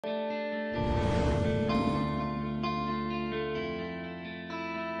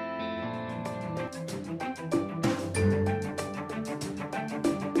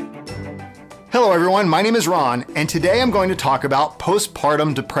Hello everyone, my name is Ron, and today I'm going to talk about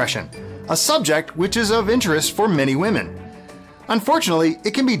postpartum depression, a subject which is of interest for many women. Unfortunately,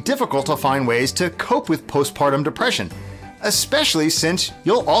 it can be difficult to find ways to cope with postpartum depression, especially since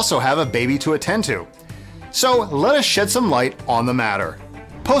you'll also have a baby to attend to. So let us shed some light on the matter.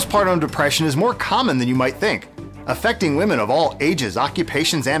 Postpartum depression is more common than you might think, affecting women of all ages,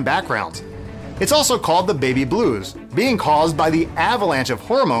 occupations, and backgrounds. It's also called the baby blues, being caused by the avalanche of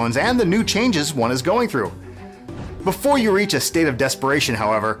hormones and the new changes one is going through. Before you reach a state of desperation,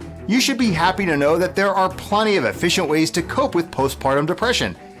 however, you should be happy to know that there are plenty of efficient ways to cope with postpartum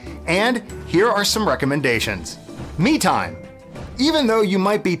depression. And here are some recommendations. Me time. Even though you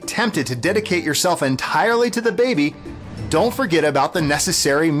might be tempted to dedicate yourself entirely to the baby, don't forget about the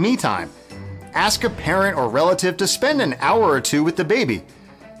necessary me time. Ask a parent or relative to spend an hour or two with the baby.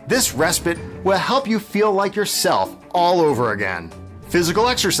 This respite will help you feel like yourself all over again. Physical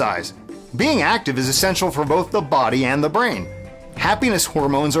exercise. Being active is essential for both the body and the brain. Happiness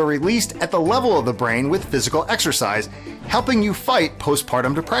hormones are released at the level of the brain with physical exercise, helping you fight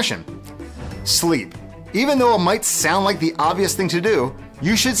postpartum depression. Sleep. Even though it might sound like the obvious thing to do,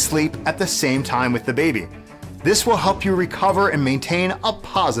 you should sleep at the same time with the baby. This will help you recover and maintain a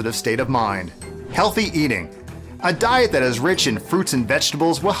positive state of mind. Healthy eating. A diet that is rich in fruits and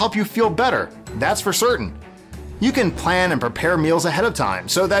vegetables will help you feel better, that's for certain. You can plan and prepare meals ahead of time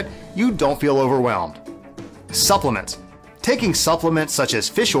so that you don't feel overwhelmed. Supplements. Taking supplements such as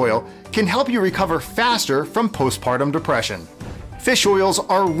fish oil can help you recover faster from postpartum depression. Fish oils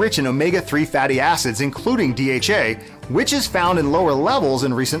are rich in omega-3 fatty acids, including DHA, which is found in lower levels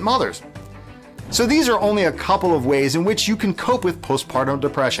in recent mothers. So these are only a couple of ways in which you can cope with postpartum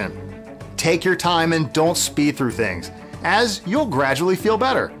depression. Take your time and don't speed through things, as you'll gradually feel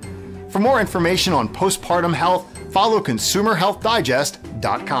better. For more information on postpartum health, follow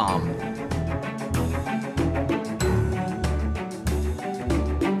consumerhealthdigest.com.